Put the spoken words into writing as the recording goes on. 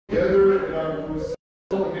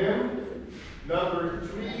Hymn number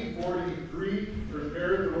 343,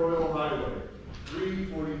 Prepare the Royal Highway.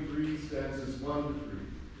 343, stanzas 1 to 3.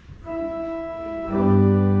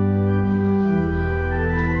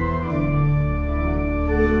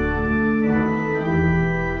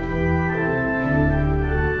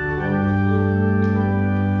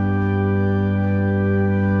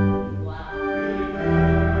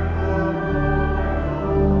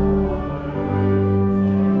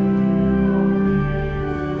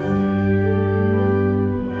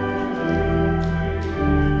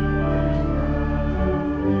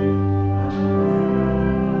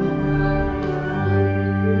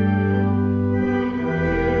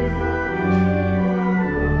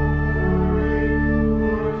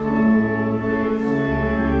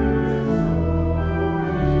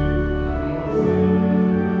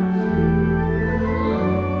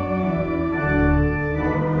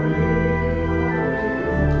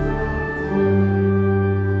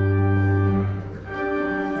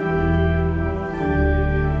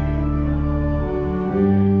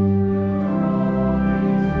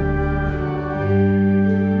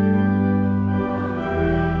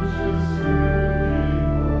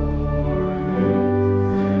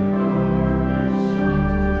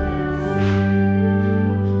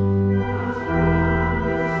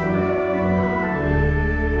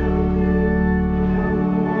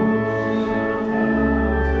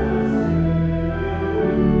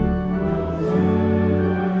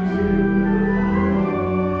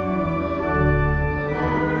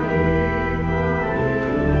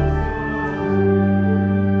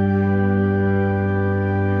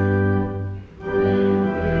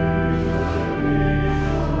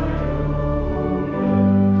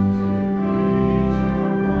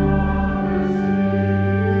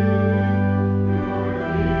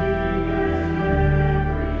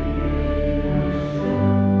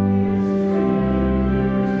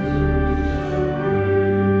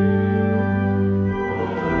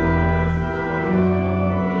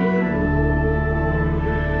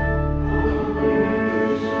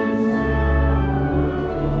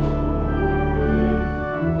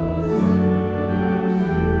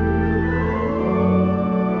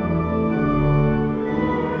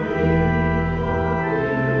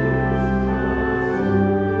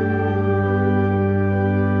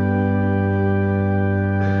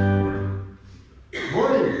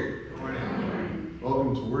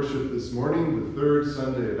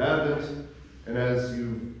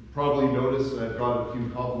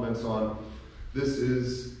 This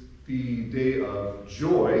is the day of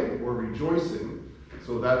joy or rejoicing,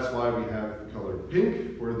 so that's why we have the color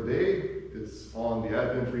pink for the day. It's on the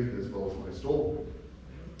Advent wreath as well as my stole,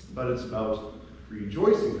 but it's about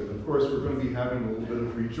rejoicing. And of course, we're going to be having a little bit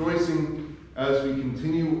of rejoicing as we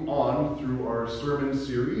continue on through our sermon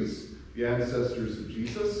series, The Ancestors of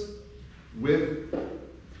Jesus, with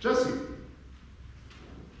Jesse.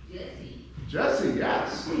 Jesse,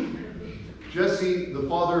 yes. Jesse, the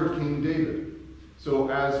father of King David. So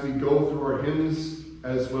as we go through our hymns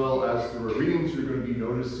as well as through our readings, you're going to be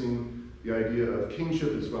noticing the idea of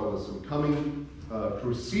kingship as well as some coming,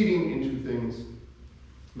 proceeding into things,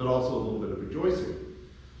 but also a little bit of rejoicing.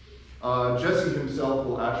 Jesse himself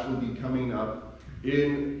will actually be coming up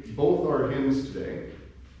in both our hymns today.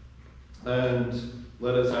 And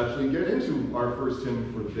let us actually get into our first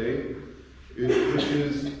hymn for the day, which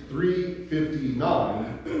is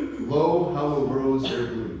 359, Lo, how a rose ere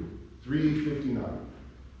bloom. 359.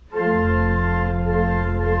 Thank you.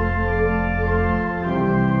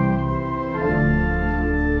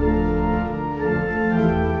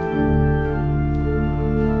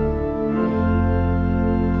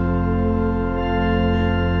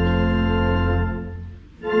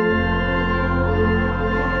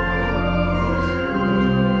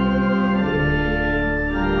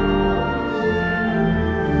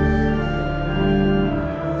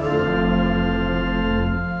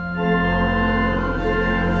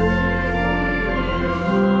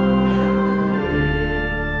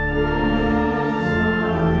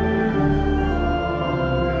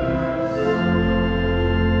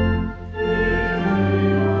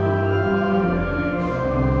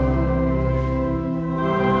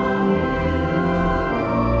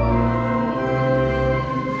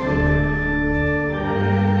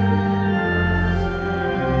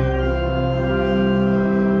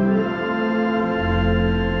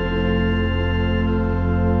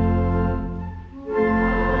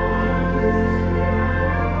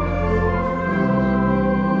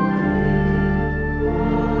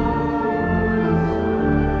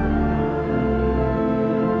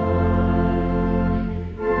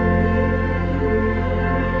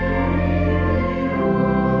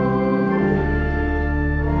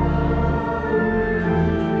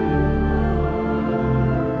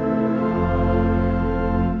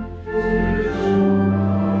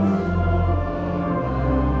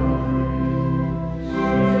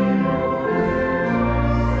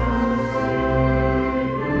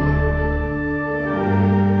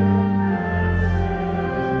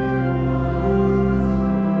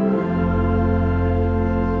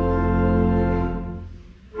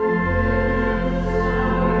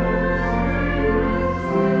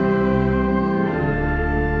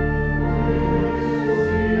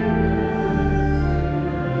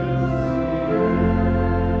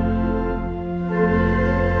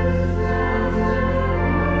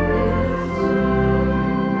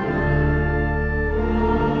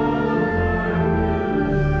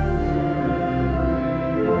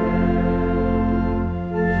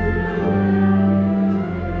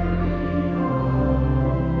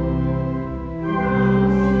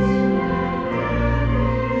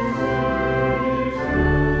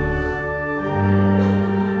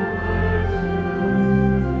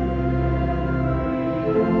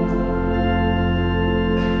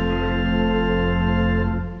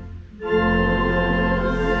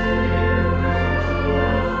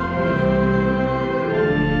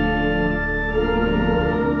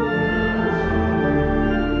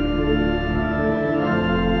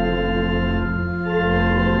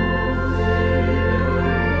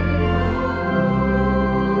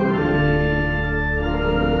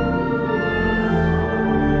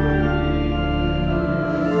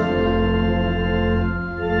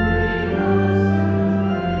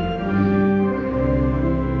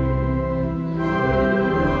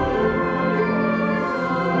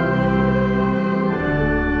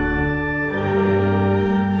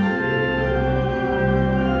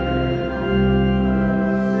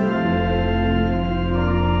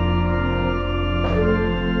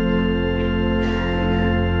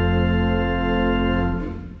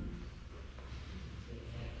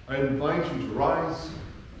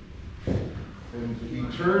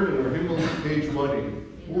 turn in our hymnals to page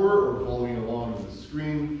 184 or following along on the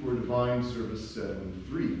screen for Divine Service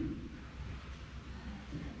 7-3.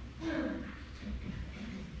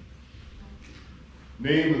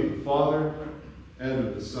 Name of the Father, and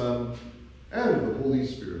of the Son, and of the Holy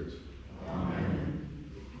Spirit. Amen.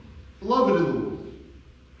 Beloved in the Lord,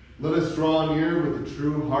 let us draw near with a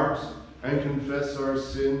true heart and confess our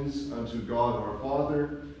sins unto God our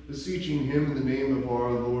Father, beseeching him in the name of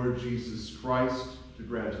our Lord Jesus Christ to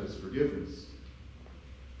grant us forgiveness.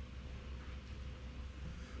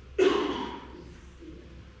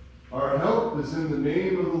 Our help is in the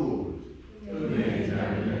name of the Lord.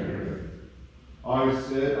 Amen. I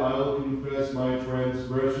said, I'll confess my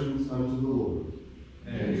transgressions unto the Lord.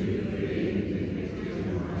 And you forgive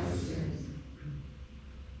me my sins.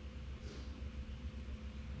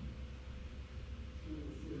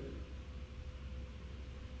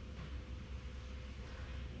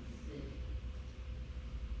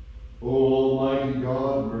 O Almighty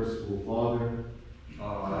God, merciful Father, I,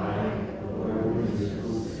 a poor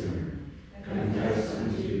miserable sinner, confess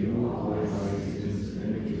unto you all my sins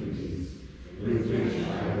and iniquities, with which I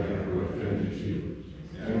have ever offended you,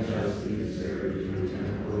 and justly deserve your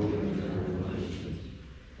temporal and eternal punishment.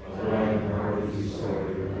 For I am heartily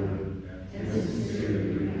sorry for them, and sincerely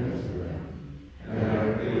repent of them. And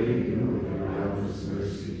I pray you in your boundless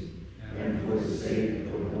mercy, and for the sake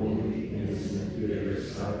of the holy, innocent, bitter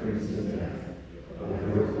sufferings and death of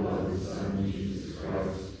your beloved Son, Jesus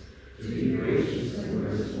Christ, to be gracious and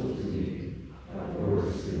merciful to me, a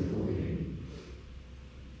poor sinful being.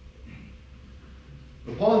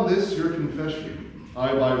 Upon this your confession,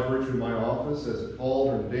 I, by virtue of my office as a called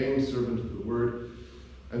and ordained servant of the word,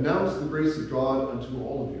 announce the grace of God unto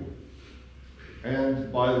all of you.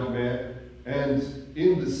 And by the command, and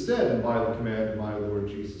in the stead and by the command of my Lord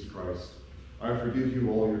Jesus Christ, I forgive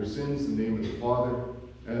you all your sins in the name of the Father,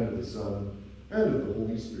 and of the Son, and of the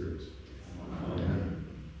Holy Spirit. Amen.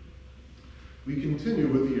 We continue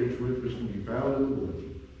with the introit which can be found in the bulletin.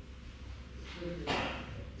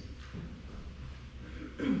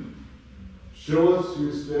 Show us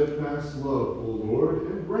your steadfast love, O Lord,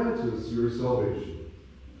 and grant us your salvation.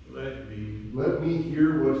 Let me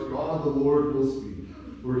hear what God the Lord will speak,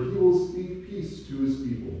 for he will speak peace to his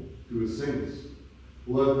people, to his saints.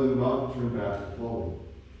 Let them not turn back to folly.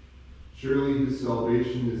 Surely his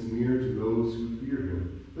salvation is near to those who fear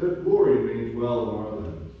him, that glory may dwell in our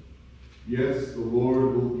land. Yes, the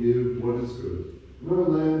Lord will give what is good, and our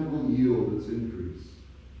land will yield its increase.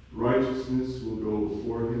 Righteousness will go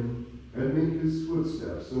before him, and make his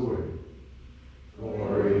footsteps a way.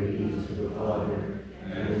 Glory be to the Father,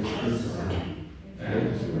 and to the Son,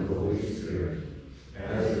 and to the Holy Spirit,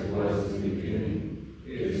 as it was in the beginning,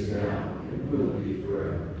 is now, and will be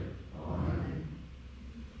forever. Amen.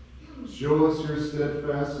 Show us your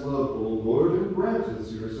steadfast love, O Lord, and grant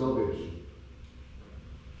us your salvation.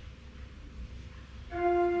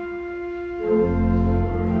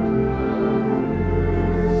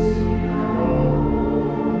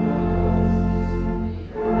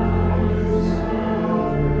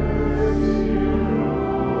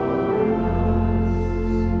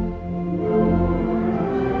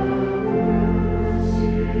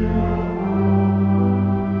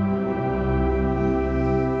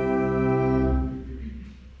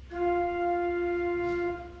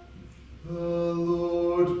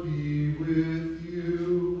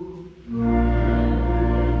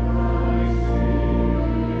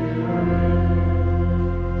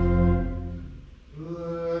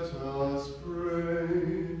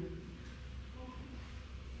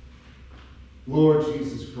 Lord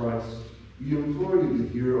Jesus Christ, we implore you to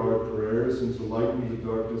hear our prayers and to lighten the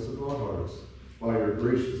darkness of our hearts by your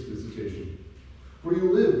gracious visitation. For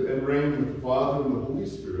you live and reign with the Father and the Holy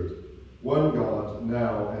Spirit, one God,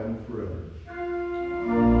 now and forever.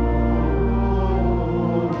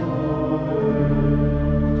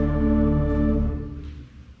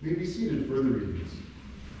 You may be seated for the readings.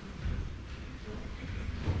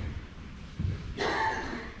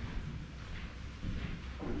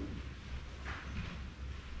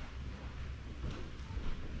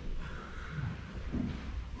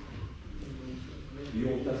 The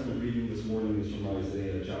Old Testament reading this morning is from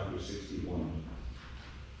Isaiah chapter 61.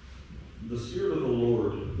 The Spirit of the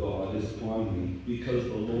Lord God is upon me, because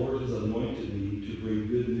the Lord has anointed me to bring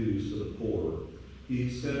good news to the poor. He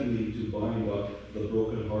sent me to bind up the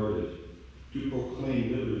brokenhearted, to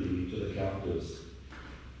proclaim liberty to the captives,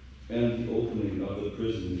 and the opening of the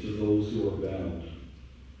prison to those who are bound,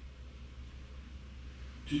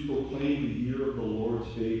 to proclaim the year of the Lord's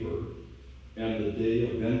favor and the day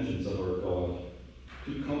of vengeance of our God,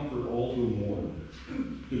 to comfort all who mourn,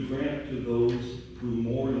 to grant to those who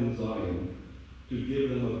mourn in Zion, to give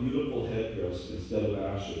them a beautiful headdress instead of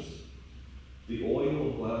ashes, the oil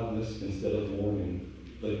of gladness instead of mourning,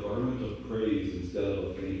 the garment of praise instead of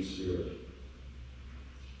a faint spirit,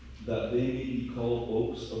 that they may be called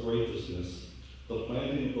oaks of righteousness, the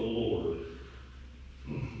planting of the Lord,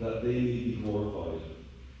 that they may be glorified.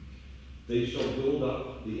 They shall build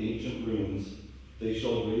up the ancient ruins, they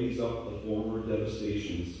shall raise up the former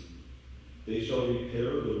devastations, they shall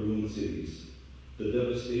repair the ruined cities, the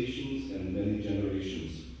devastations and many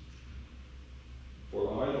generations.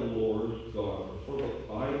 For I, the Lord God,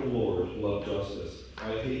 love justice.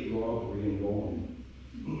 I hate robbery and wrong.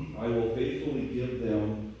 I will faithfully give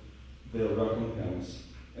them their recompense,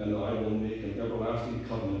 and I will make an everlasting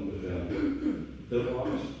covenant with them. Their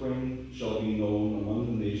offspring shall be known among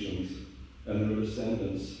the nations, and their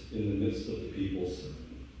descendants in the midst of the peoples.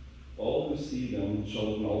 All who see them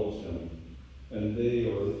shall acknowledge them, and they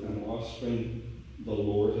are an offspring the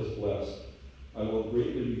Lord has blessed. I will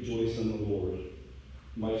greatly rejoice in the Lord.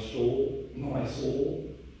 My soul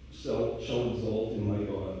shall exalt in my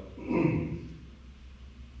God.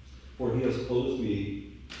 For he has clothed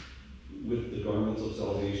me with the garments of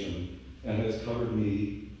salvation, and has covered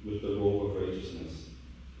me with the robe of righteousness.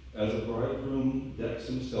 As a bridegroom decks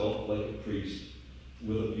himself like a priest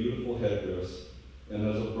with a beautiful headdress, and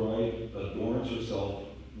as a bride adorns herself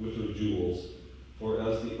with her jewels, for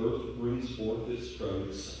as the earth brings forth its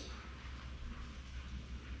sprouts,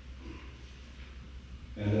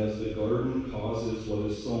 and as the garden causes what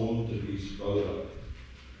is sown to be sprouted up,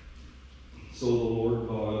 so the Lord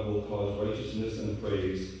God will cause righteousness and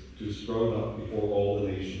praise to sprout up before all the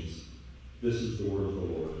nations. This is the word of the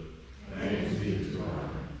Lord. Thanks be to God.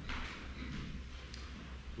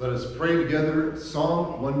 Let us pray together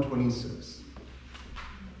Psalm 126.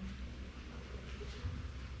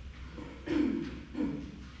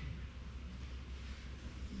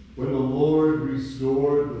 When the Lord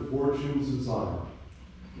restored the fortunes of Zion,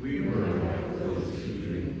 We were like those who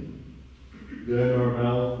dream, then our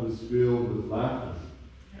mouth was filled with laughter,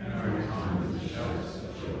 and our tongue with shouts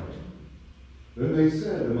of joy. Then they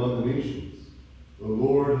said among the nations, the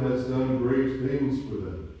Lord has done great things for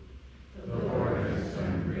them. The Lord has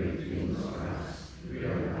done great things for us. We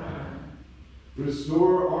are glad.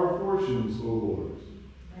 Restore our fortunes, O Lord.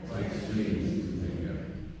 Like streams in the river,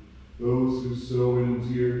 Those who sow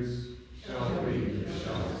in tears, shall reap with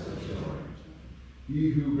shouts of joy.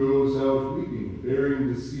 he who goes out weeping,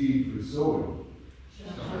 bearing the seed for sowing,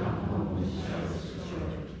 Shall come home with shouts of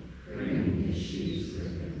joy, bringing his sheaves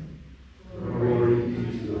with him. glory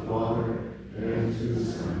be to the Father, and to the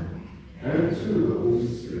Son, and to the Holy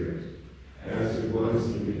Spirit, as it was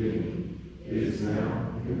in the beginning, is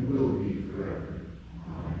now, and will be forever.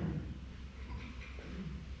 Amen.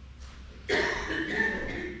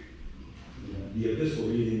 The epistle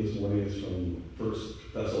reading this morning is from 1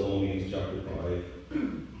 Thessalonians chapter 5,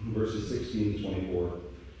 verses 16 to 24.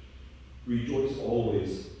 Rejoice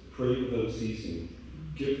always, pray without ceasing,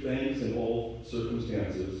 give thanks in all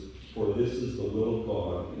circumstances, for this is the will of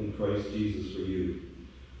God in Christ Jesus for you.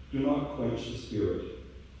 Do not quench the spirit,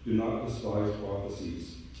 do not despise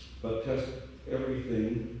prophecies, but test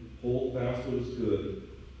everything, hold fast what is good,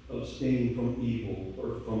 abstain from evil,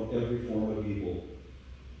 or from every form of evil.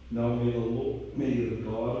 Now may the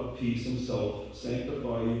God of peace himself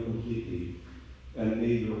sanctify you completely, and may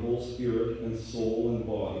your whole spirit and soul and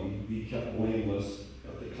body be kept blameless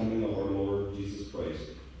at the coming of our Lord Jesus Christ,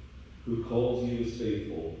 who calls you as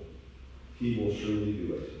faithful. He will surely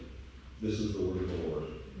do it. This is the word of the Lord.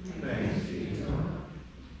 Thanks be to God.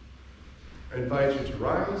 I invite you to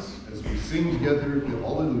rise as we sing together the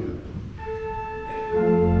Hallelujah.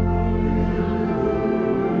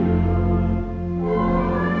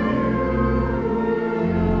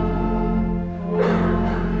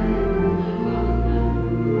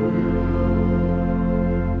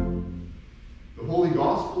 The Holy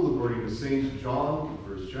Gospel according to St. John, the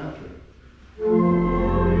first chapter.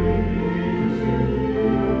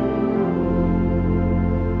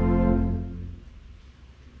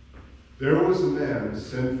 There was a man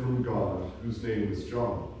sent from God whose name was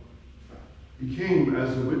John. He came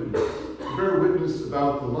as a witness, to bear witness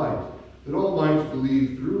about the light, that all might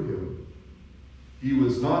believe through him. He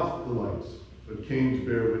was not the light, but came to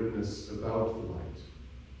bear witness about the light.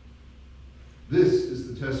 This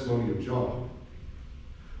is the testimony of John.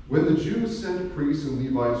 When the Jews sent priests and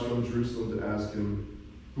Levites from Jerusalem to ask him,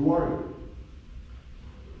 "Who are you?"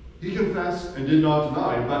 he confessed and did not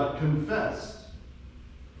deny, but confessed,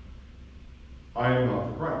 "I am not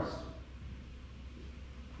the Christ."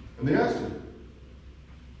 And they asked him,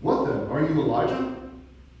 "What then? Are you Elijah?"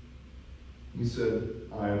 He said,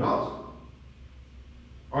 "I am not."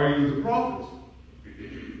 "Are you the prophet?"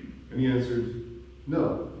 And he answered,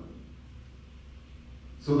 "No."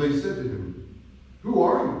 So they said to him, "Who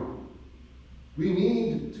are you? We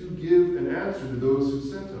need to give an answer to those who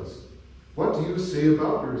sent us. What do you say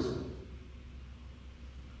about yourself?"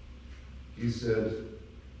 He said,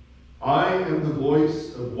 "I am the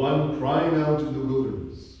voice of one crying out in the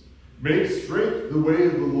wilderness, 'Make straight the way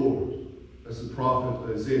of the Lord,' as the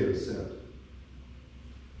prophet Isaiah said."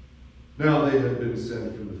 Now they had been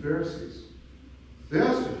sent from the Pharisees. They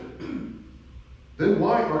asked him, "Then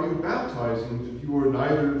why are you baptizing if you are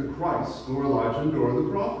neither the Christ, nor Elijah, nor the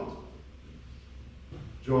prophet?"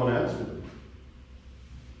 John answered them,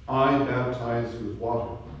 "I baptize with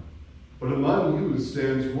water, but among you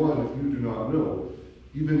stands one you do not know,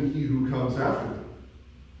 even he who comes after me,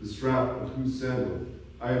 the strap of whose sandal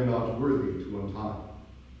I am not worthy to untie."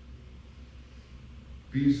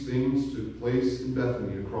 These things took place in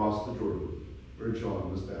Bethany across the Jordan, where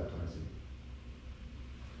John was baptizing.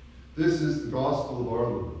 This is the gospel of our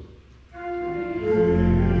Lord.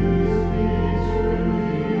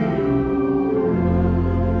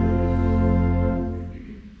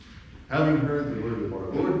 Having heard the word of our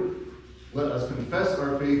Lord, let us confess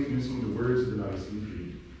our faith using the words of the Nicene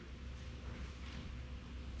Creed.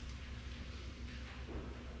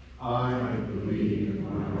 I believe in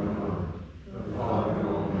one God, the Father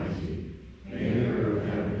Almighty, maker of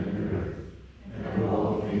heaven and earth, and of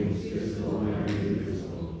all things visible and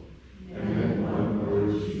invisible, and in one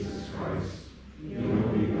Lord Jesus Christ, the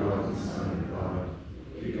only begotten Son of God,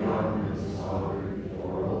 begotten of the Father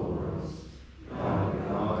before all worlds, God of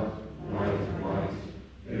God, light of light,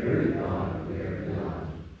 very God of very God,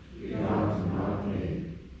 begotten, not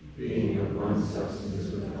made, being of one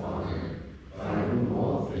substance with the Father, by whom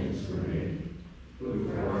all things were made, who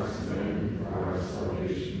for our sin and for our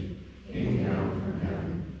salvation came down from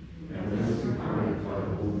heaven, and was incarnate by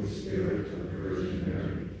the Holy Spirit of the Virgin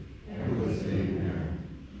Mary, and was made man,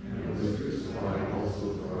 and was crucified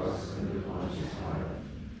also for us under Pontius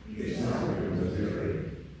Pilate. He suffered and was buried,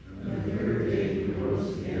 and the third day he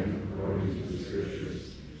rose again according to the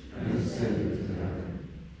Scriptures, and ascended to heaven,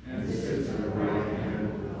 and sits at the right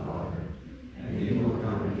hand of the Father, and he will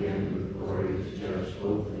come again with glory to judge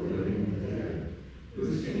both the living and the dead,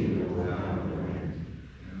 whose kingdom will have no end.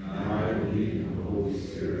 And I believe in the Holy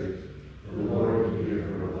Spirit, the Lord, the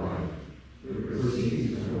giver of life, who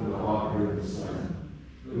proceeds from the Father and the Son,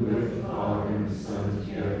 who with the Father and the Son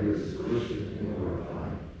together is worshipped and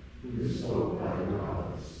glorified, who spoke by the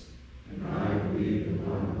prophets. And I believe in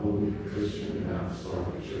one holy Christian and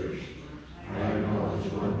apostolic church. I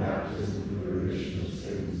acknowledge one baptism for the remission of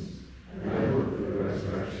sins, and I look for the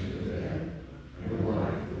resurrection of the dead, and the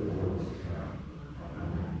life of the world to come.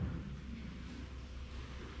 Amen.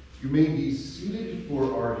 You may be seated for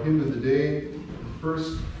our hymn of the day, the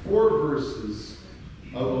first 4 verses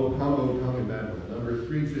of O Come, Emmanuel, number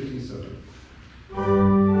 357.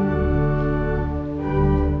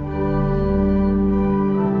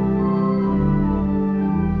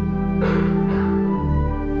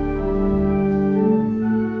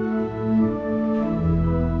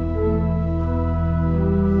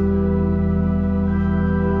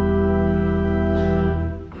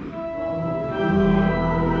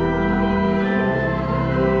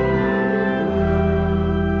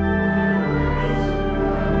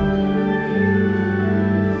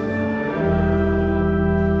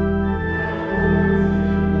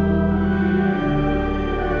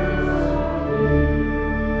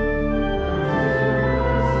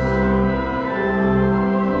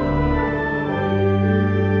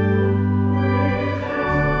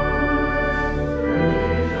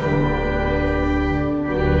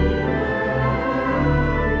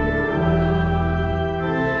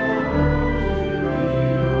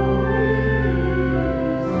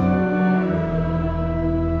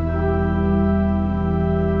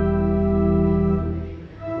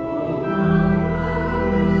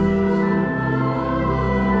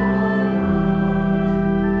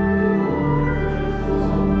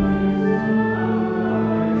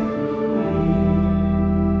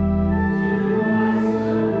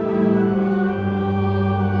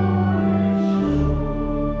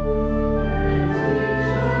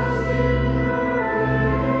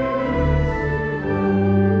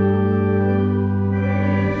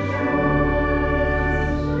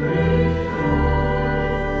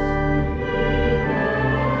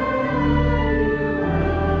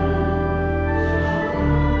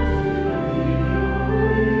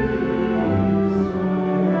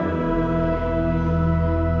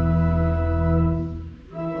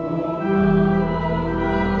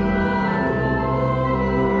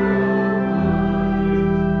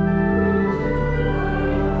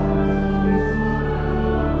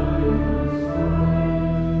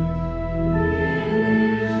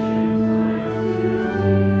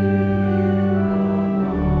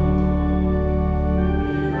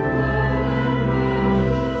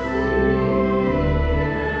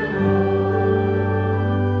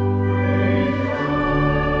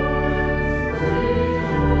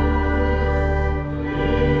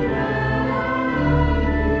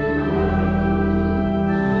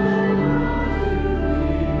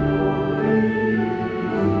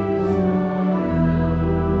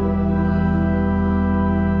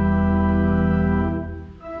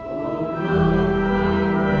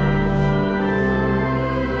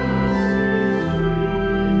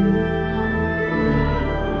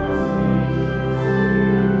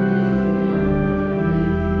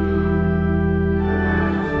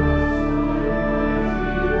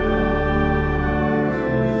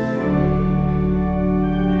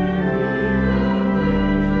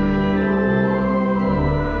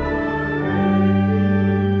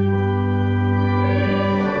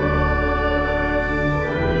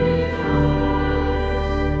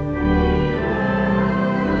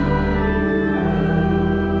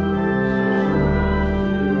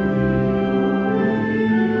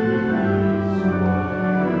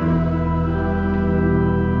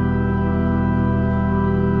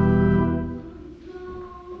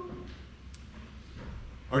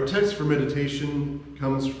 text for meditation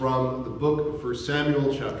comes from the book of 1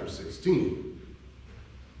 Samuel chapter 16.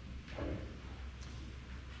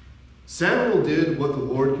 Samuel did what the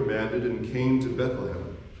Lord commanded and came to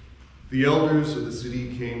Bethlehem. The elders of the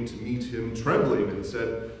city came to meet him trembling and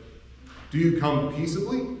said, "Do you come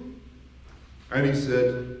peaceably?" And he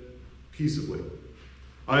said, "Peaceably.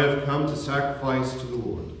 I have come to sacrifice to the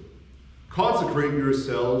Lord. Consecrate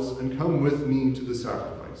yourselves and come with me to the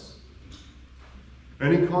sacrifice."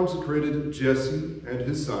 And he consecrated Jesse and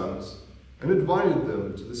his sons and invited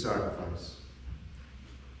them to the sacrifice.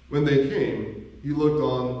 When they came, he looked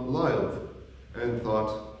on Eliab and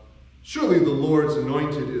thought, "Surely the Lord's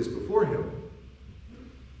anointed is before him."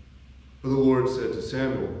 But the Lord said to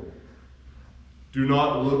Samuel, "Do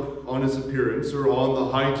not look on his appearance or on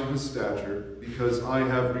the height of his stature, because I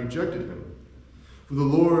have rejected him. For the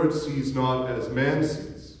Lord sees not as man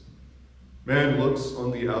sees. Man looks on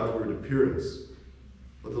the outward appearance,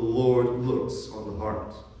 but the Lord looks on the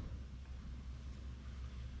heart."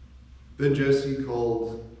 Then Jesse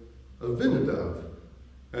called Abinadab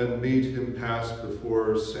and made him pass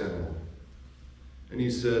before Samuel. And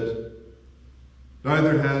he said,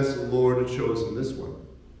 "Neither has the Lord chosen this one."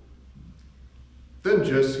 Then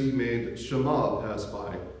Jesse made Shammah pass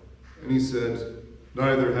by, and he said,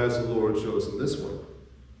 "Neither has the Lord chosen this one."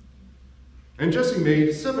 And Jesse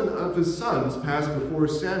made 7 of his sons pass before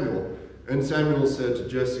Samuel, and Samuel said to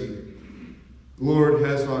Jesse, "The Lord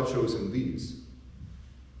has not chosen these."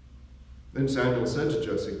 Then Samuel said to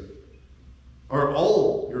Jesse, "Are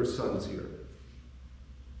all your sons here?"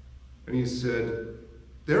 And he said,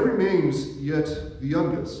 "There remains yet the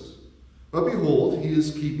youngest, but behold, he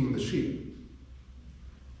is keeping the sheep."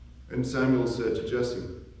 And Samuel said to Jesse,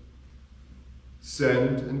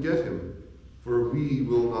 "Send and get him, for we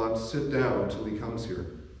will not sit down till he comes here."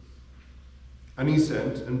 And he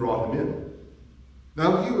sent and brought him in.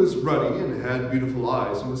 Now he was ruddy and had beautiful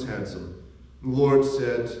eyes and was handsome. The Lord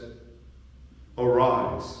said,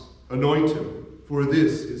 "Arise, anoint him, for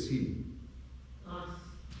this is he."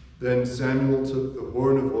 Then Samuel took the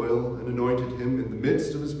horn of oil and anointed him in the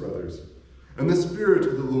midst of his brothers. And the Spirit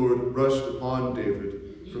of the Lord rushed upon David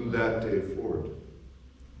from that day forward.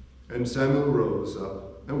 And Samuel rose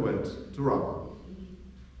up and went to Ramah.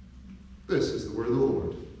 This is the word of the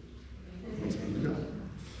Lord. Thanks be to God.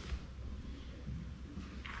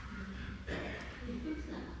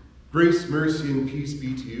 Grace, mercy, and peace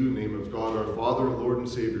be to you in the name of God our Father, Lord and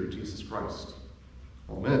Savior, Jesus Christ.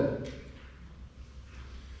 Amen.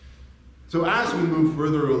 So as we move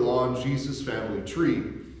further along Jesus' family tree,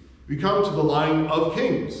 we come to the line of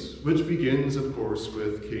kings, which begins, of course,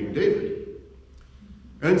 with King David.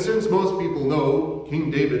 And since most people know King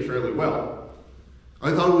David fairly well,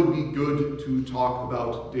 I thought it would be good to talk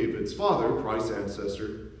about David's father, Christ's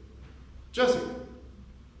ancestor, Jesse.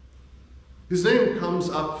 His name comes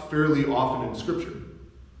up fairly often in Scripture.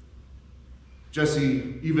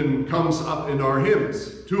 Jesse even comes up in our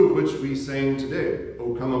hymns, 2 of which we sang today,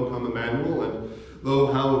 O come, Emmanuel, and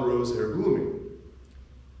Lo, how a rose hair blooming.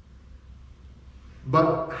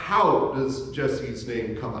 But how does Jesse's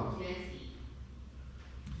name come up?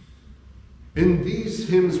 In these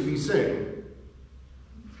hymns we sing,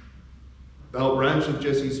 "Thou branch of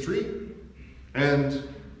Jesse's tree," and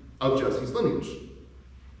 "of Jesse's lineage."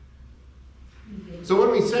 So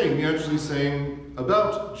when we sang, we actually sang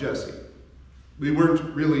about Jesse. We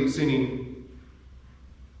weren't really singing,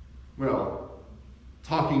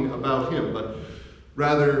 talking about him, but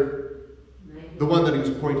rather the one that he was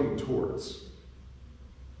pointing towards.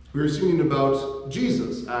 We were singing about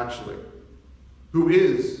Jesus, actually, who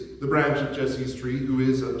is the branch of Jesse's tree, who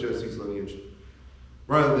is of Jesse's lineage,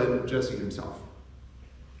 rather than Jesse himself.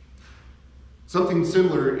 Something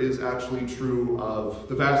similar is actually true of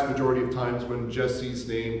the vast majority of times when Jesse's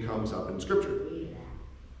name comes up in Scripture.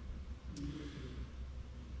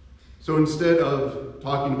 So instead of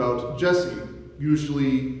talking about Jesse,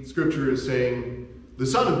 usually Scripture is saying the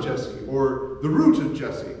son of Jesse or the root of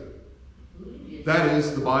Jesse. That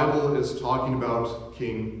is, the Bible is talking about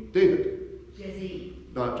King David,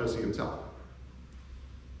 not Jesse himself.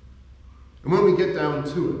 And when we get down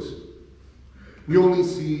to it, we only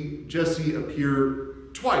see Jesse appear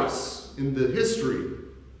twice in the history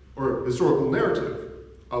or historical narrative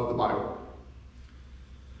of the Bible.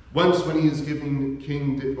 Once when he is giving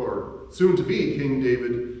soon-to-be King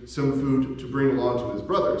David some food to bring along to his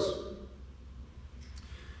brothers.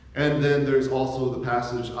 And then there's also the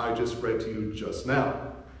passage I just read to you just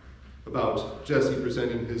now about Jesse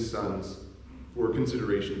presenting his sons for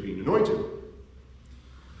consideration of being anointed.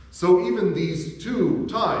 So even these 2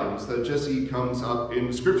 times that Jesse comes up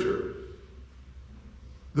in Scripture,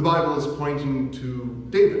 The Bible is pointing to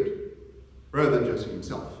David rather than Jesse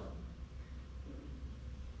himself.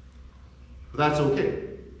 But that's okay.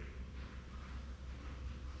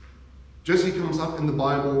 Jesse comes up in the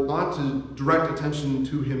Bible not to direct attention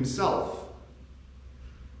to himself,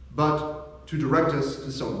 but to direct us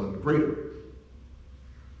to someone greater.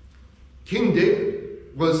 King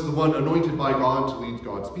David was the one anointed by God to lead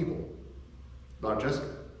God's people, not Jesse.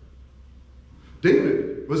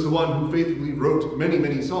 David was the one who faithfully wrote many,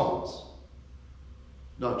 many songs,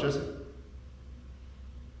 not Jesse.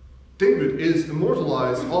 David is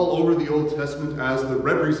immortalized all over the Old Testament as the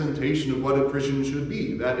representation of what a Christian should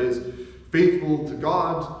be, that is, faithful to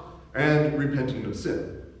God and repenting of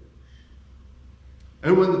sin.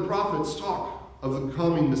 And when the prophets talk of the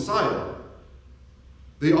coming Messiah,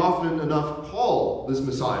 they often enough call this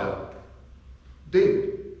Messiah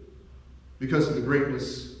David because of the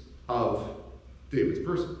greatness of David's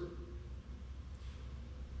person.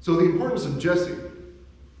 So the importance of Jesse,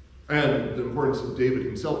 and the importance of David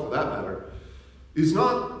himself for that matter, is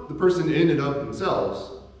not the person in and of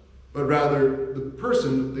themselves, but rather the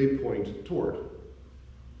person they point toward.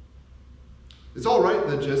 It's all right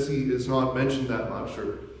that Jesse is not mentioned that much,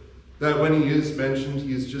 or that when he is mentioned,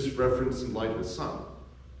 he is just referenced in light of his son.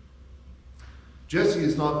 Jesse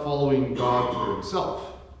is not following God for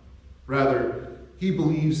himself. Rather, he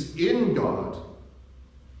believes in God,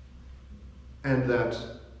 and that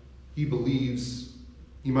he believes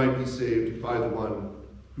he might be saved by the one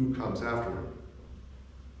who comes after him.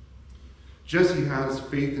 Jesse has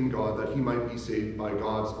faith in God that he might be saved by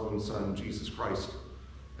God's own Son, Jesus Christ,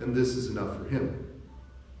 and this is enough for him.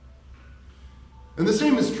 And the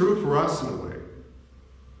same is true for us in a way.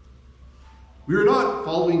 We are not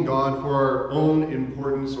following God for our own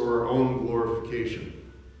importance or our own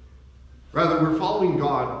glorification. Rather, we're following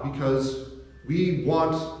God because we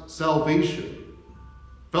want salvation,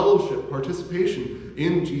 fellowship, participation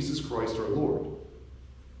in Jesus Christ our Lord.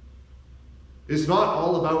 It's not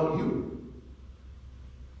all about you.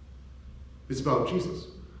 It's about Jesus.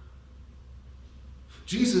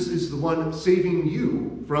 Jesus is the one saving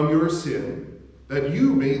you from your sin, that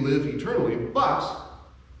you may live eternally, but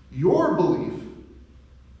your belief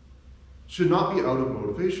should not be out of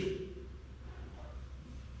motivation.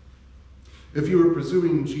 If you were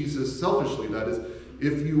pursuing Jesus selfishly, that is,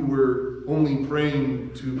 if you were only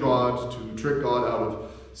praying to God to trick God out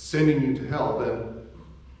of sending you to hell, then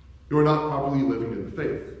you're not properly living in the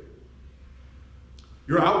faith.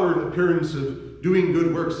 Your outward appearance of doing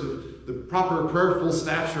good works, of the proper prayerful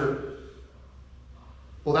stature,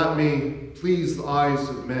 well, that may please the eyes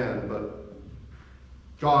of man, but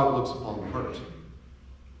God looks upon the heart.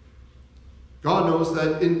 God knows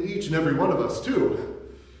that in each and every one of us, too,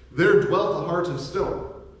 there dwelt a heart of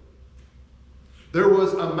stone. There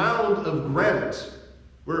was a mound of granite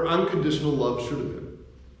where unconditional love should have been.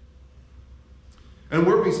 And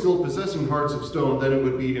were we still possessing hearts of stone, then it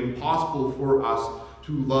would be impossible for us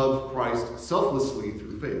to love Christ selflessly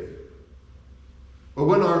through faith. But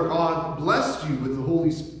when our God blessed you with the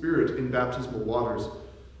Holy Spirit in baptismal waters,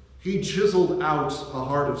 he chiseled out a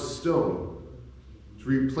heart of stone to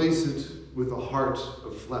replace it with a heart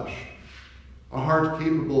of flesh, a heart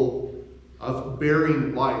capable of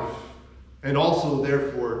bearing life, and also,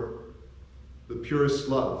 therefore, the purest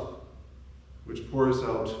love, which pours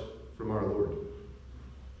out from our Lord.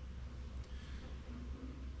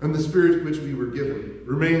 And the Spirit which we were given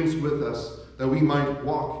remains with us, that we might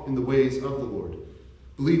walk in the ways of the Lord,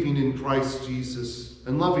 believing in Christ Jesus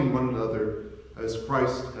and loving one another as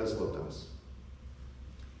Christ has loved us.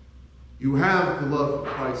 You have the love of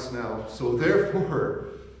Christ now, so therefore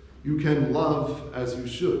you can love as you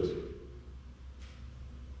should,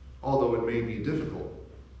 although it may be difficult.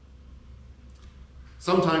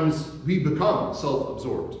 Sometimes we become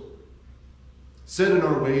self-absorbed, set in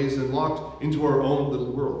our ways and locked into our own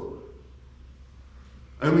little world.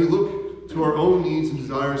 And we look to our own needs and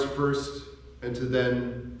desires first, and to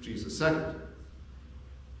then Jesus second.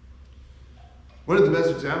 One of the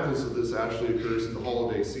best examples of this actually occurs in the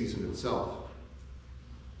holiday season itself.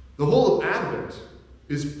 The whole of Advent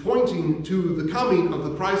is pointing to the coming of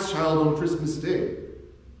the Christ child on Christmas Day.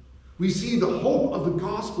 We see the hope of the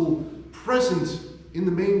gospel present in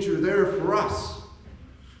the manger there for us.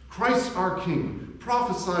 Christ our King,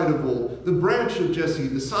 prophesied of old, the branch of Jesse,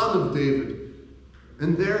 the son of David,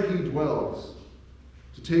 and there he dwells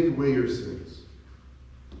to take away your sins.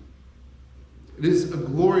 It is a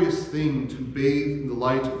glorious thing to bathe in the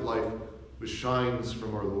light of life which shines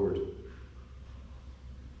from our Lord.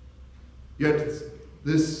 Yet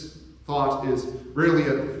this thought is rarely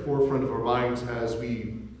at the forefront of our minds as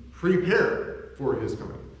we prepare for his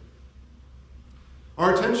coming.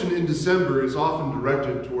 Our attention in December is often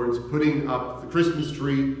directed towards putting up the Christmas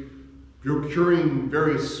tree, procuring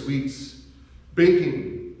various sweets,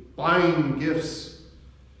 baking, buying gifts,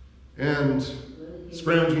 and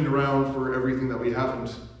scrounging around for everything that we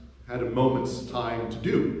haven't had a moment's time to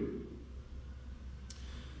do.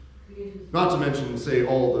 Not to mention, say,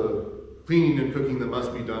 all the cleaning and cooking that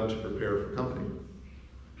must be done to prepare for company.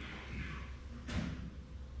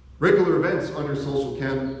 Regular events on your social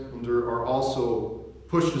calendar are also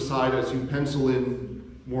pushed aside as you pencil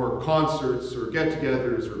in more concerts or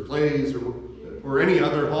get-togethers or plays or any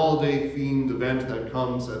other holiday-themed event that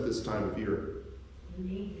comes at this time of year.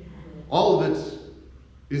 All of it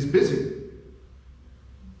is busy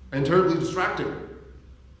and terribly distracting,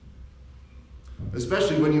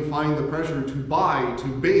 especially when you find the pressure to buy, to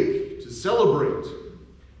bake, to celebrate,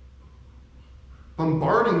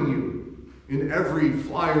 bombarding you in every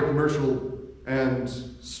flyer, commercial, and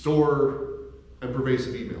store and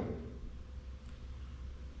pervasive email.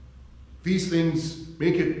 These things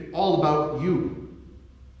make it all about you.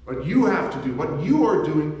 What you have to do, what you are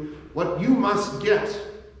doing, what you must get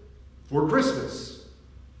for Christmas.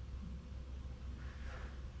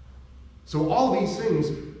 So all these things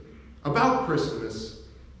about Christmas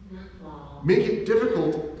make it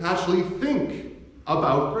difficult to actually think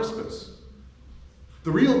about Christmas. The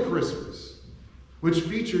real Christmas, which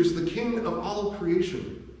features the King of all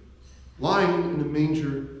creation, lying in a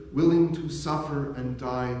manger, willing to suffer and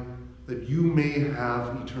die, that you may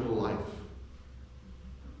have eternal life.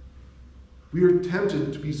 We are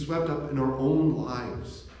tempted to be swept up in our own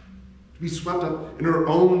lives, to be swept up in our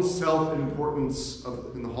own self-importance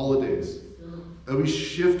in the holidays, that we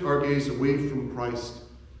shift our gaze away from Christ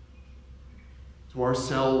to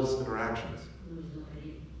ourselves and our actions.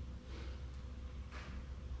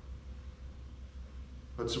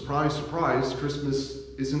 But surprise, surprise, Christmas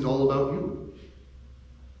isn't all about you.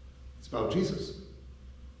 It's about Jesus.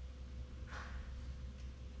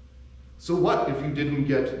 So what if you didn't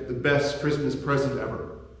get the best Christmas present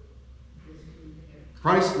ever?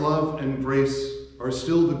 Christ's love and grace are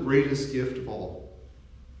still the greatest gift of all.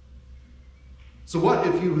 So what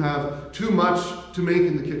if you have too much to make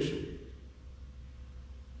in the kitchen?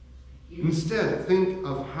 Instead, think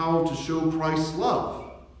of how to show Christ's love.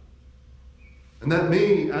 And that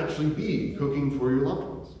may actually be cooking for your loved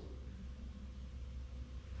ones.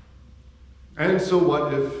 And so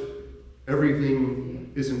what if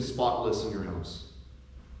everything isn't spotless in your house?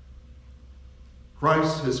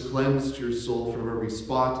 Christ has cleansed your soul from every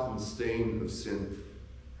spot and stain of sin.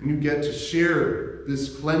 And you get to share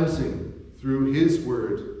this cleansing through his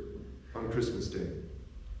word on Christmas Day.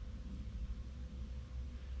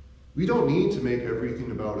 We don't need to make everything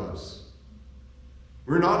about us.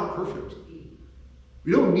 We're not perfect.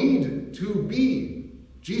 We don't need to be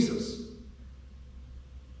Jesus.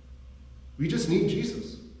 We just need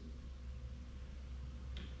Jesus.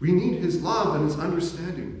 We need his love and his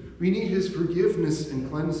understanding. We need his forgiveness and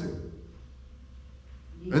cleansing.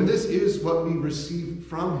 And this is what we receive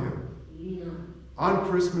from him on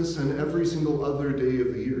Christmas and every single other day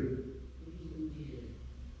of the year.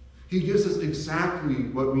 He gives us exactly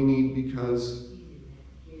what we need because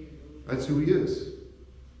that's who he is.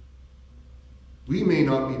 We may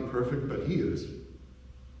not be perfect, but he is.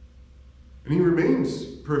 And he remains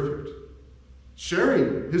perfect,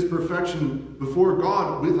 sharing his perfection before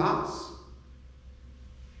God with us,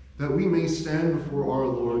 that we may stand before our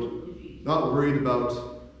Lord, not worried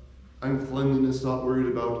about uncleanliness, not worried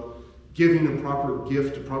about giving a proper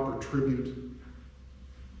gift, a proper tribute,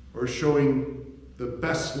 or showing the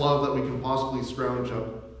best love that we can possibly scrounge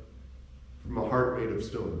up from a heart made of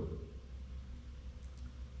stone.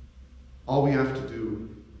 All we have to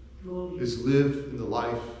do is live in the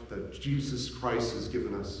life that Jesus Christ has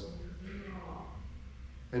given us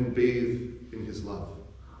and bathe in his love.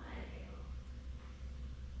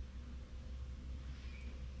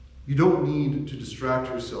 You don't need to distract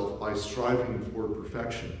yourself by striving for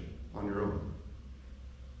perfection on your own.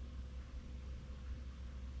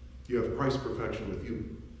 You have Christ's perfection with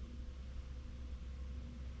you.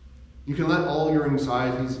 You can let all your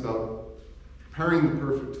anxieties about preparing the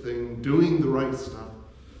perfect thing, doing the right stuff,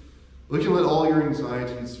 you can let all your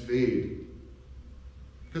anxieties fade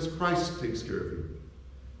because Christ takes care of you.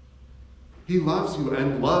 He loves you,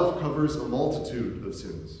 and love covers a multitude of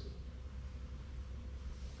sins.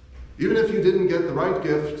 Even if you didn't get the right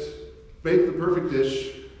gift, bake the perfect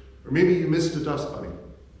dish, or maybe you missed a dust bunny,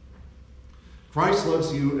 Christ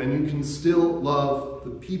loves you, and you can still love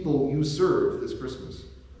the people you serve this Christmas.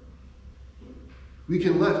 We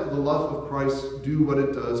can let the love of Christ do what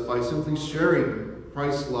it does by simply sharing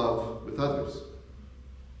Christ's love with others.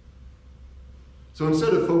 So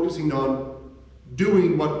instead of focusing on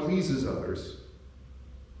doing what pleases others,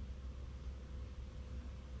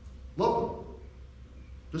 love them.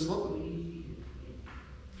 Just love them.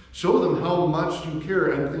 Show them how much you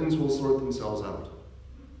care, and things will sort themselves out.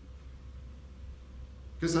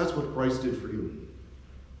 Because that's what Christ did for you.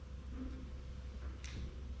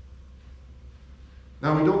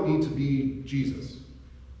 Now, we don't need to be Jesus.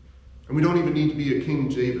 And we don't even need to be a King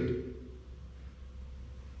David.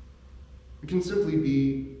 We can simply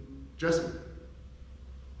be Jesse.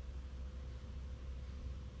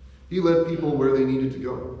 He led people where they needed to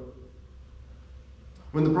go.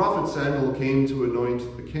 When the prophet Samuel came to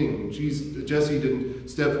anoint the king, Jesse didn't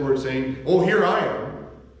step forward saying, "Oh, here I am."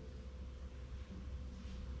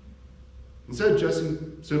 Instead, Jesse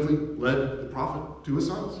simply led the prophet to his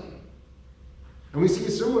sons. And we see a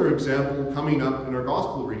similar example coming up in our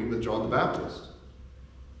gospel reading with John the Baptist.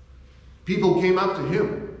 People came up to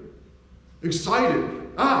him, excited.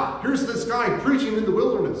 Here's this guy preaching in the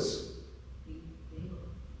wilderness.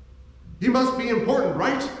 He must be important,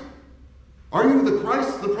 right? Are you the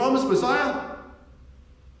Christ, the promised Messiah?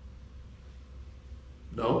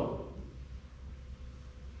 No.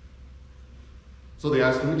 So they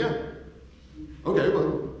asked him again. Okay,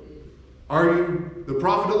 well, are you the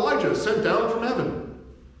prophet Elijah sent down from heaven?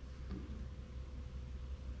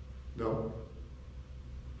 No.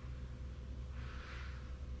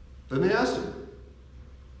 Then they asked him,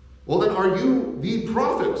 well, then are you the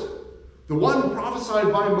prophet, the one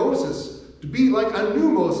prophesied by Moses, to be like a new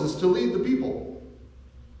Moses to lead the people?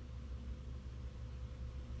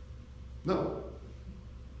 No.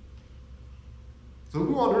 So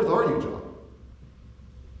who on earth are you, John?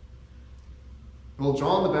 Well,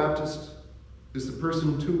 John the Baptist is the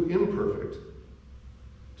person too imperfect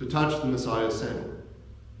to touch the Messiah's sandal.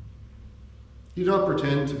 He did not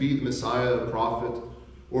pretend to be the Messiah, a prophet,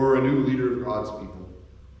 or a new leader of God's people.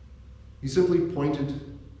 He simply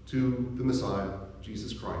pointed to the Messiah,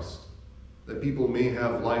 Jesus Christ, that people may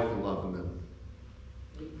have life and love in them.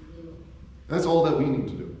 That's all that we need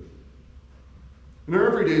to do. In our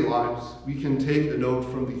everyday lives, we can take a note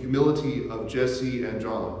from the humility of Jesse and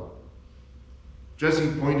John.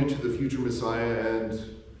 Jesse pointed to the future Messiah, and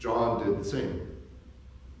John did the same.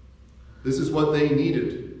 This is what they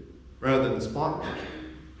needed, rather than the spotlight.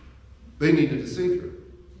 They needed a Savior.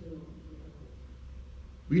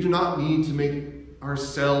 We do not need to make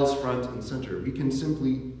ourselves front and center. We can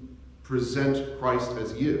simply present Christ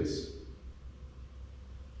as he is,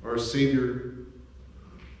 our Savior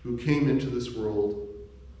who came into this world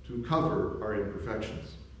to cover our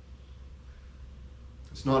imperfections.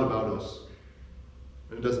 It's not about us,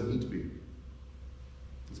 and it doesn't need to be.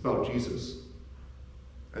 It's about Jesus,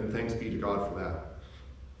 and thanks be to God for that.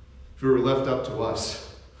 If it were left up to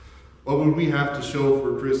us, what would we have to show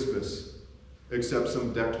for Christmas except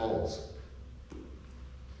some decked halls?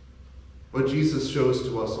 What Jesus shows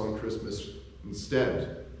to us on Christmas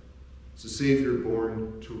instead is a Savior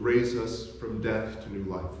born to raise us from death to new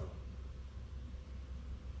life.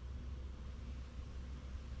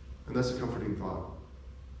 And that's a comforting thought.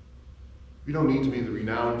 We don't need to be the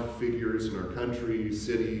renowned figures in our country,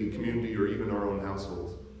 city, community, or even our own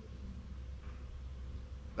household.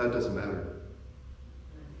 That doesn't matter.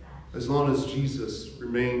 As long as Jesus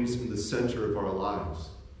remains in the center of our lives,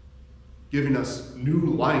 giving us new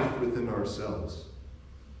life within ourselves,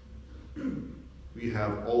 we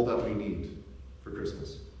have all that we need for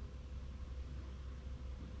Christmas.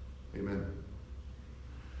 Amen.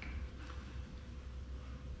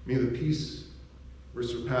 May the peace which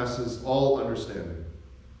surpasses all understanding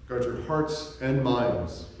guard your hearts and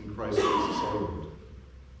minds in Christ Jesus our Lord.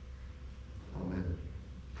 Amen.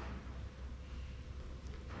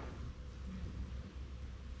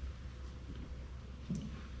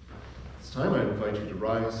 It's time I invite you to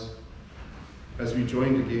rise as we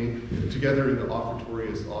join again together in the offertory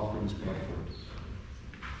as the offerings brought forward.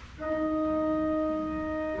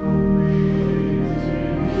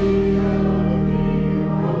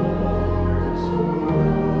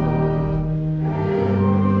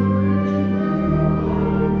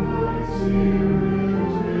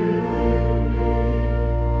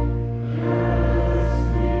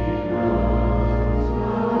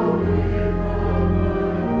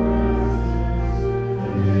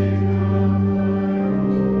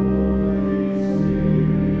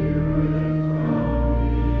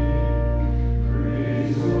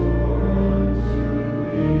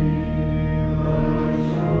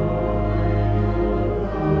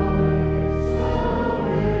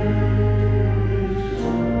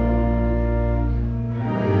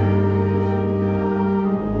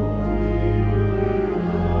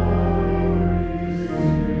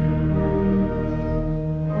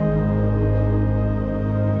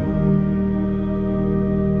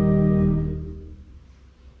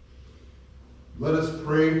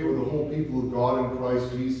 people of God in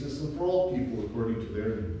Christ Jesus, and for all people according to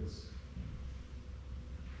their needs.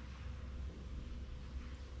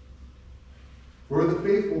 For the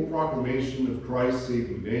faithful proclamation of Christ's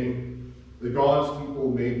saving name, that God's people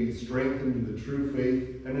may be strengthened in the true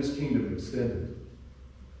faith and his kingdom extended.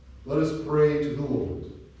 Let us pray to the Lord.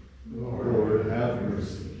 Lord, have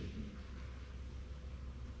mercy.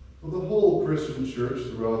 For the whole Christian church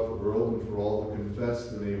throughout the world and for all who confess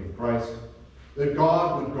the name of Christ, that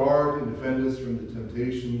God would guard and defend us from the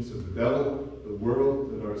temptations of the devil, the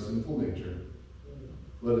world, and our sinful nature.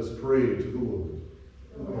 Let us pray to the Lord.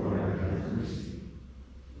 Lord, have mercy.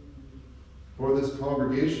 For this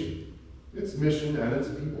congregation, its mission and its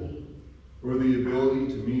people, for the ability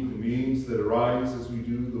to meet the needs that arise as we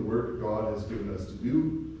do the work God has given us to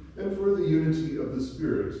do, and for the unity of the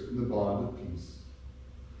Spirit in the bond of peace.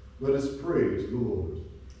 Let us pray to the Lord.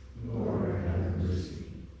 Lord, have mercy.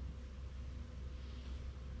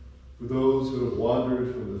 For those who have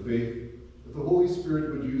wandered from the faith, that the Holy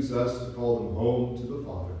Spirit would use us to call them home to the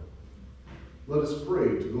Father. Let us pray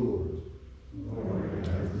to the Lord. Lord,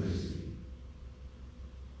 have mercy.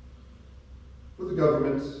 For the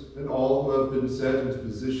government and all who have been set into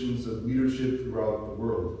positions of leadership throughout the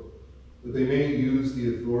world, that they may use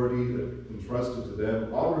the authority that entrusted to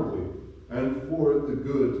them honorably and for the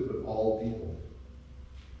good of all people.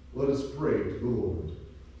 Let us pray to the Lord.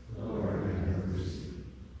 Lord, have mercy.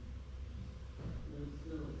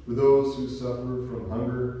 For those who suffer from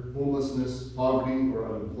hunger, homelessness, poverty, or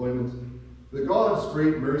unemployment, that God's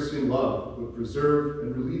great mercy and love would preserve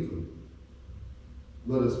and relieve them.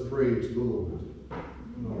 Let us pray to the Lord.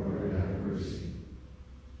 Lord, have mercy.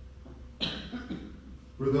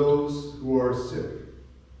 For those who are sick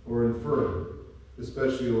or infirm,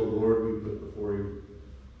 especially, O Lord, we put before you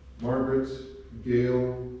Margaret,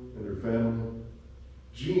 Gail, and her family,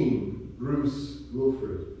 Jean, Bruce,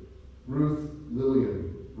 Wilfred, Ruth,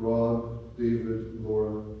 Lillian, Rod, David,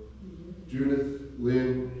 Laura, Judith,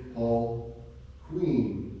 Lynn, Paul,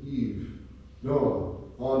 Queen, Eve, Noah,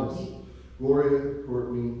 Honest, Gloria,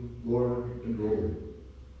 Courtney, Laura, and Roland.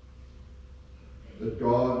 That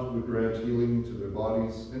God would grant healing to their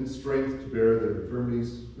bodies and strength to bear their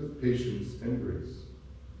infirmities with patience and grace.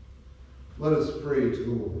 Let us pray to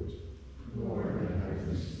the Lord. Lord, have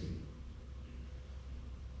mercy.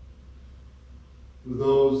 For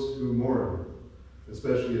those who mourn,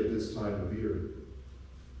 especially at this time of year,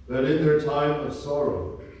 that in their time of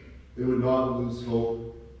sorrow they would not lose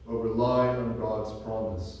hope but rely on God's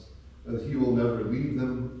promise that he will never leave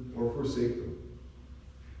them or forsake them.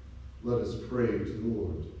 Let us pray to the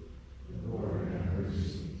Lord. Lord, have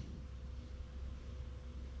mercy.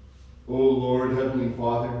 O Lord, Heavenly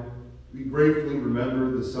Father, we gratefully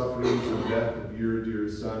remember the sufferings and death of your dear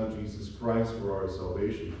Son, Jesus Christ, for our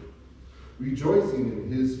salvation. Rejoicing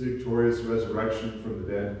in his victorious resurrection from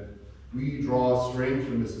the dead, we draw strength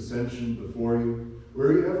from his ascension before you,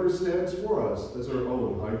 where he ever stands for us as our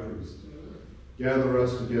own high priest. Gather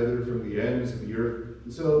us together from the ends of the earth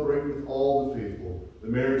to celebrate with all the faithful the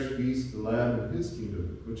marriage feast of the Lamb of his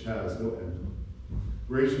kingdom, which has no end.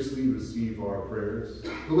 Graciously receive our prayers,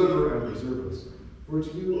 deliver and preserve us, for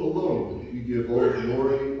to you alone we give all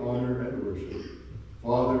glory, honor, and worship,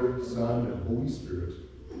 Father, Son, and Holy Spirit,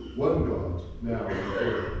 one God, now and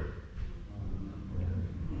forever.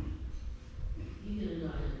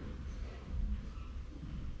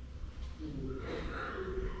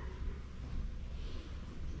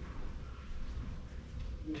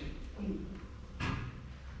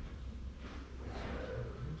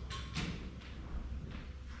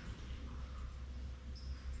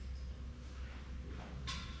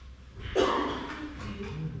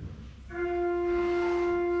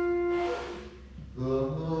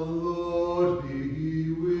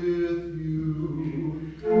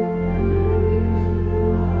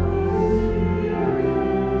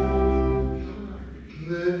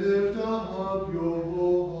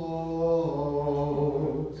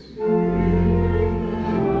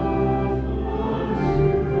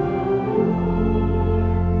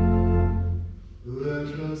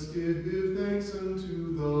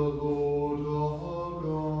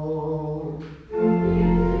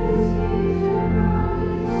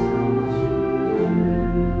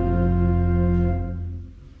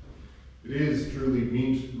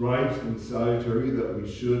 Salutary that we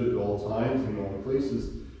should at all times and all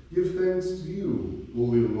places give thanks to you,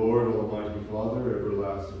 Holy Lord, Almighty Father,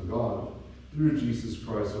 everlasting God, through Jesus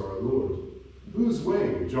Christ our Lord, whose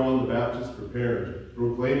way John the Baptist prepared,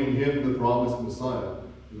 proclaiming him the promised Messiah,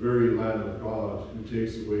 the very Lamb of God, who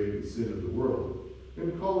takes away the sin of the world,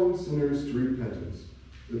 and calling sinners to repentance,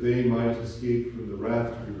 that they might escape from the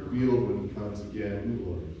wrath to be revealed when he comes again in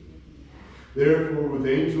glory. Therefore, with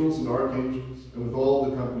angels and archangels, and with all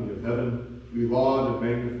the company of heaven, we laud and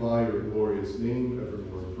magnify your glorious name,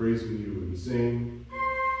 evermore praising you and saying,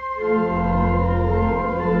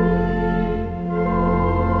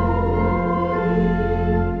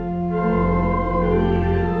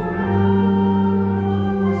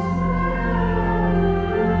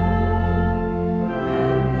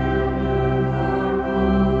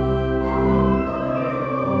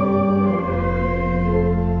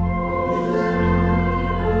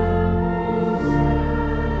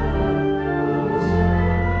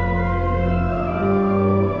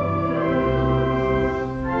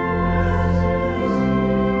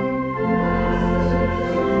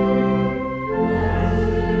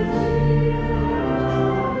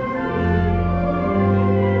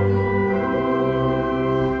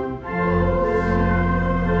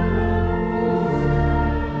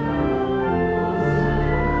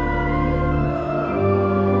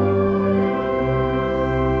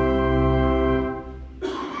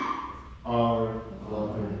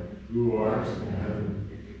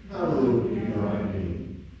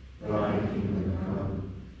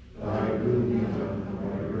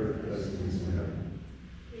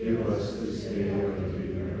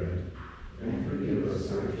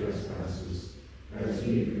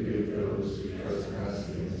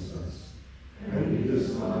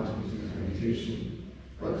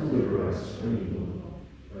 but deliver us from evil.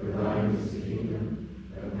 For thine is the kingdom,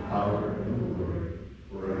 and the power, and the glory,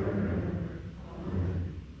 forever and ever. Amen.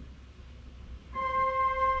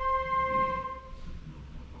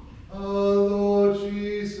 Lord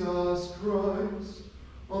Jesus Christ,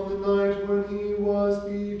 on the night when he was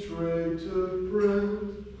betrayed, took bread,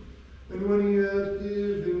 and when he had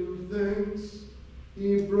given thanks,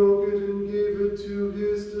 he broke it and gave it to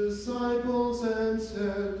his disciples and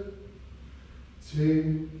said,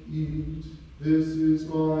 "Take, eat, this is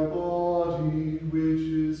my body, which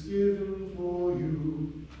is given for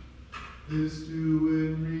you. This do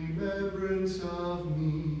in remembrance of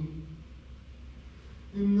me."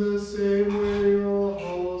 In the same way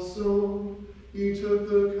also he took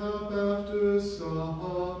the cup after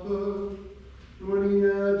supper, and when he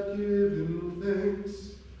had given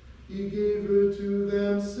thanks, he gave it to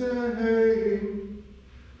them, saying,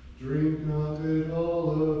 "Drink of it,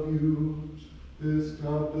 all of you. This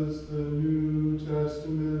cup is the New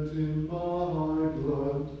Testament in my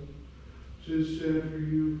blood, which is shed for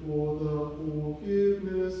you for the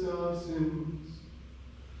forgiveness of sins.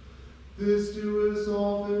 This do as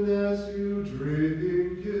often as you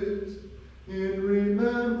drink it in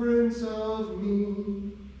remembrance of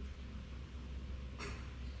me."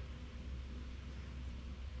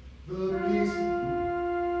 The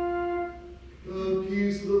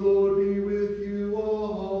peace of the Lord be with you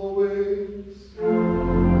always.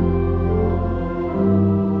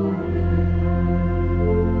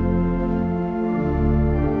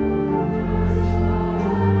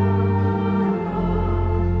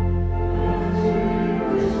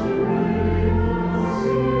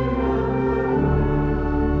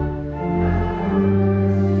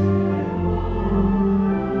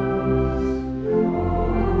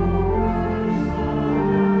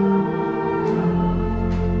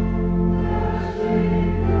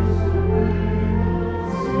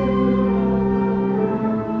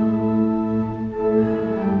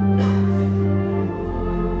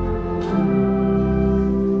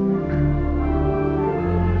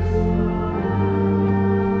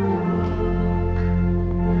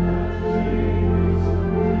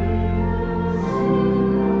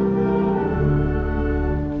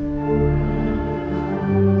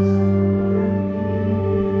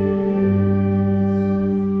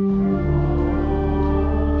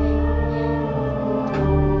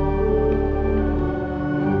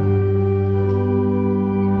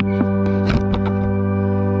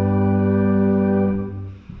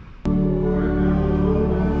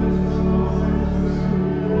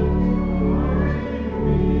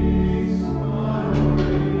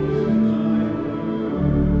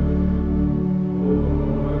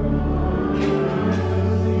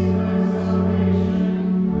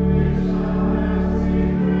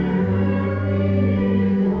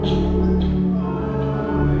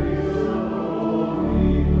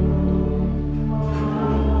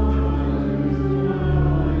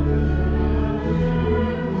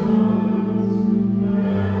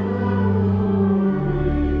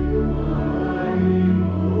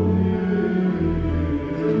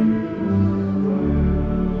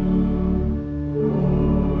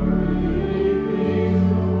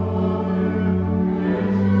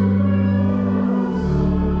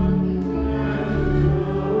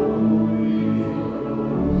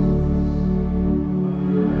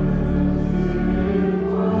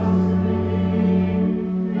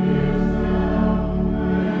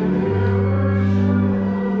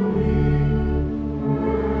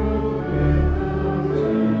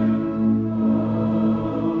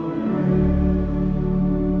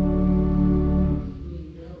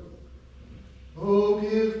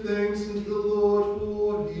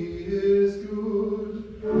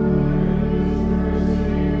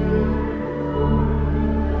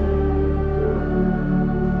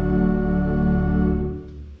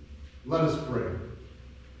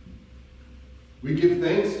 We give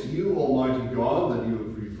thanks to you, Almighty God, that you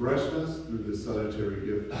have refreshed us through this salutary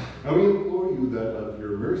gift. And we implore you that of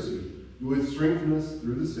your mercy you would strengthen us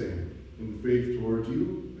through the same, in faith toward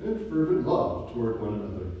you and fervent love toward one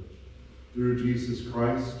another. Through Jesus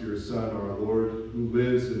Christ, your Son, our Lord, who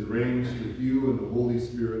lives and reigns with you in the Holy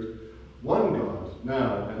Spirit, one God,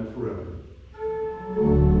 now and forever.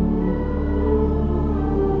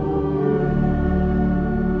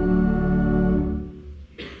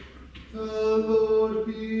 The Lord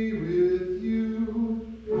be with you.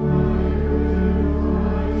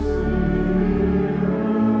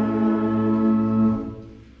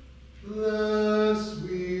 Bless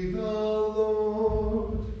we the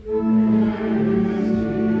Lord.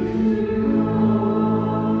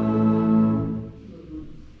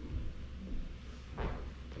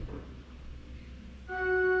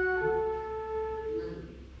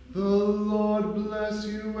 The Lord bless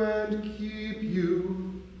you and keep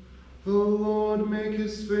you. The Lord make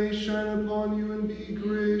his face shine upon you and be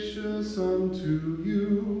gracious unto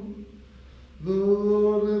you. The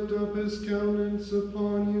Lord lift up his countenance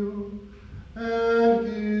upon you and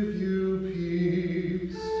give you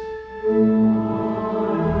peace.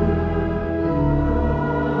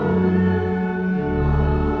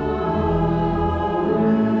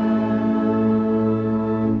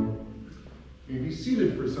 You may be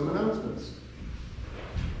seated for some announcements.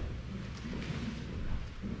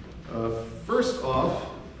 First off,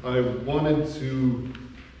 I wanted to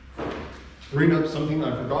bring up something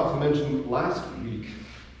I forgot to mention last week.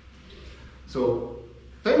 So,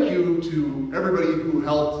 thank you to everybody who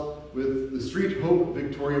helped with the Street Hope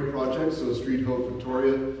Victoria project. So, Street Hope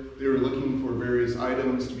Victoria, they were looking for various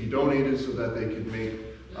items to be donated so that they could make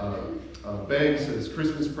bags as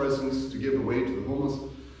Christmas presents to give away to the homeless.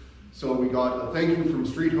 So, we got a thank you from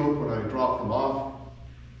Street Hope when I dropped them off.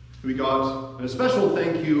 We got a special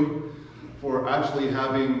thank you for actually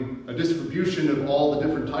having a distribution of all the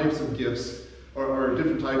different types of gifts or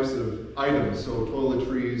different types of items. So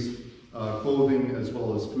toiletries, clothing, as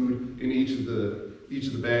well as food in each of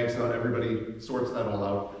the bags. Not everybody sorts that all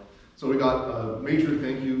out. So we got a major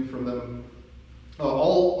thank you from them.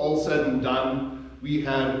 All said and done, we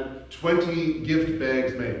had 20 gift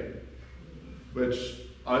bags made, which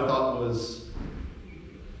I thought was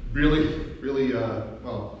really, really,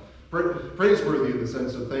 praiseworthy in the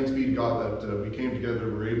sense of thanks be to God that we came together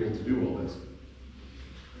and were able to do all this.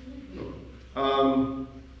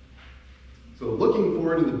 So looking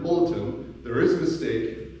forward to the bulletin, there is a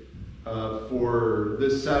mistake for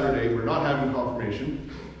this Saturday. We're not having confirmation.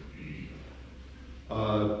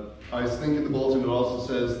 I think in the bulletin it also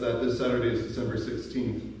says that this Saturday is December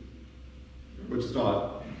 16th, which is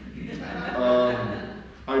not.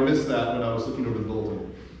 I missed that when I was looking over the bulletin.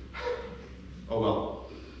 Oh well.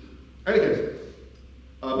 Anyways,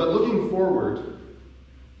 but looking forward,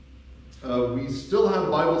 we still have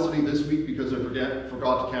Bible study this week because I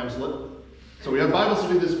forgot to cancel it. So we have Bible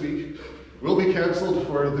study this week. Will be canceled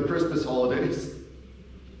for the Christmas holidays.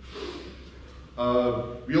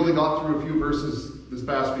 We only got through a few verses this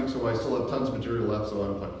past week, so I still have tons of material left, so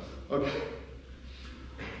I'm fine. Okay.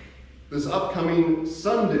 This upcoming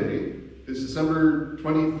Sunday is December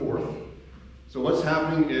 24th. So what's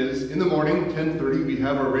happening is, in the morning, 10:30, we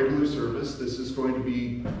have our regular service. This is going to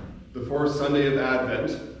be the fourth Sunday of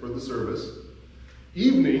Advent for the service.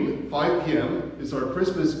 Evening, 5 p.m., is our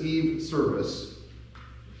Christmas Eve service.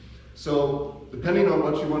 So, depending on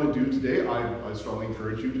what you want to do today, I strongly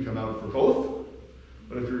encourage you to come out for both.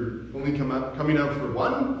 But if you're only coming out for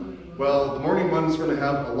one, well, the morning one is going to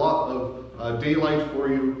have a lot of daylight for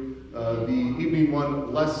you. The evening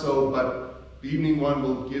one, less so, but the evening one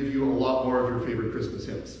will give you a lot more of your favorite Christmas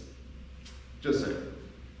hymns. Just saying.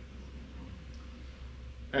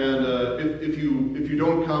 And if you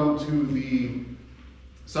don't come to the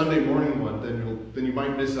Sunday morning one, then you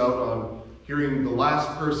might miss out on hearing the last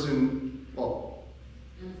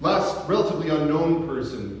relatively unknown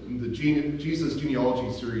person in the Jesus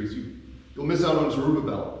Genealogy series. You'll miss out on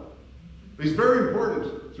Zerubbabel. But he's very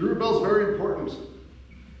important. Zerubbabel's very important.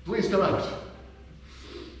 Please come out.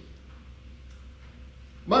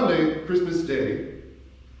 Monday, Christmas Day,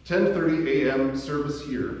 10:30 a.m. service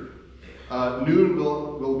here. Noon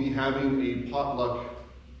we'll be having a potluck.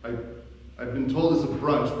 I've been told it's a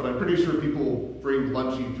brunch, but I'm pretty sure people bring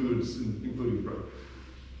lunchy foods, including bread.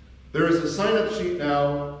 There is a sign-up sheet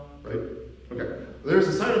now, right? Okay. There's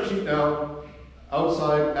a sign-up sheet now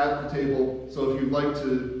outside at the table. So if you'd like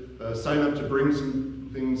to sign up to bring some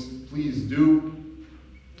things, please do.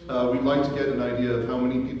 We'd like to get an idea of how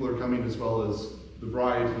many people are coming, as well as the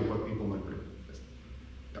variety of what people might bring.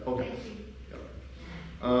 Yeah, okay. Yeah.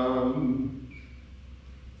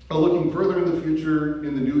 Looking further in the future,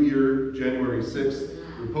 in the new year, January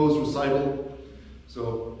 6th, repose recital.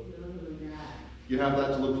 So you have that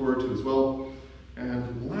to look forward to as well.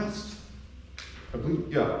 And last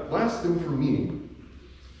thing for me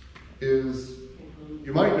is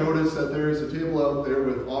you might notice that there is a table out there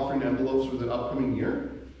with offering envelopes for the upcoming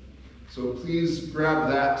year. So please grab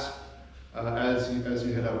that as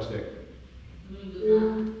you head out today.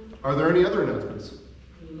 Are there any other announcements?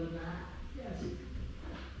 Yes.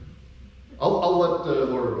 I'll let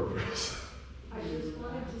Laura go first. I just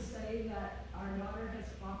wanted to say that our daughter has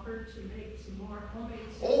offered to make some more homemade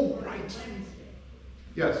soup Oh, for right. Wednesday.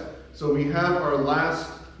 Yes, so we have our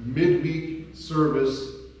last midweek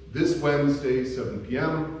service this Wednesday, 7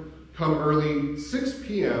 p.m. Come early, 6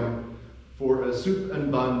 p.m. for a soup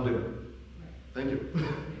and bun dinner. Thank you.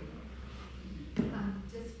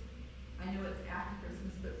 I know it's after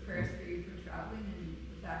Christmas, but prayers for you for traveling and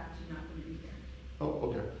the fact that you're not going to be here. Oh,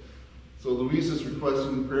 okay. So Louise is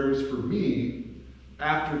requesting prayers for me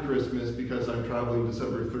after Christmas because I'm traveling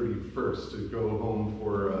December 31st to go home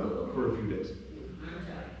for a few days.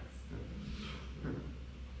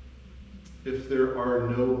 If there are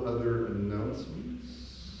no other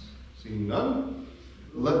announcements, seeing none,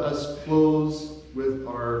 let us close with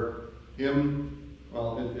our hymn,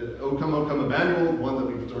 O Come, O Come Emmanuel, one that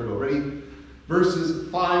we've started already, verses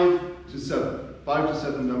 5 to 7. 5 to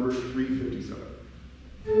 7, number 357.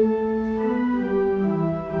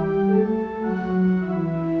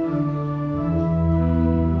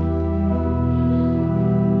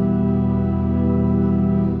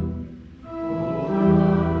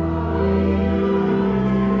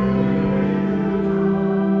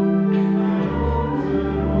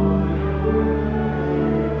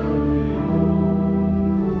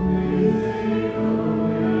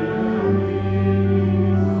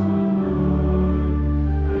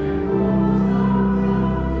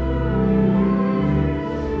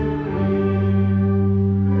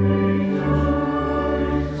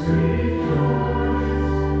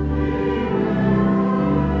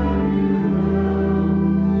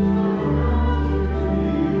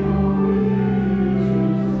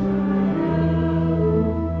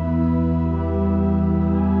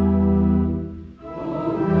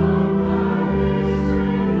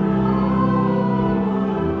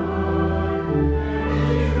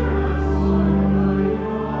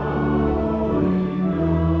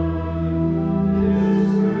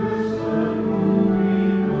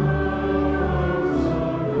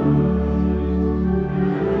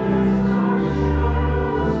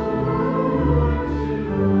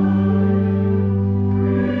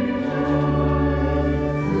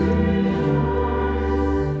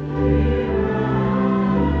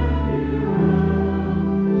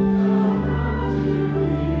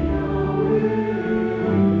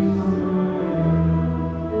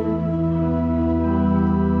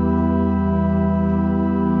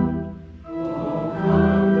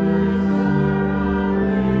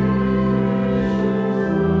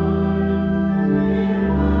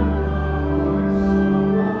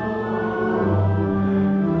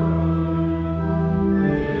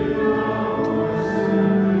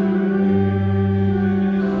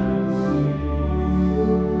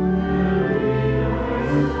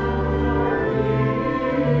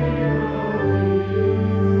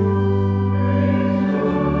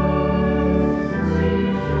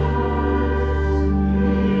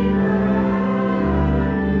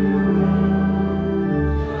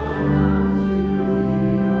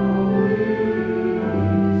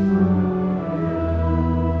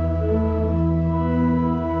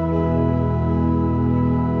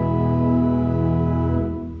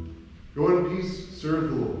 Go in peace, serve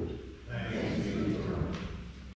the Lord.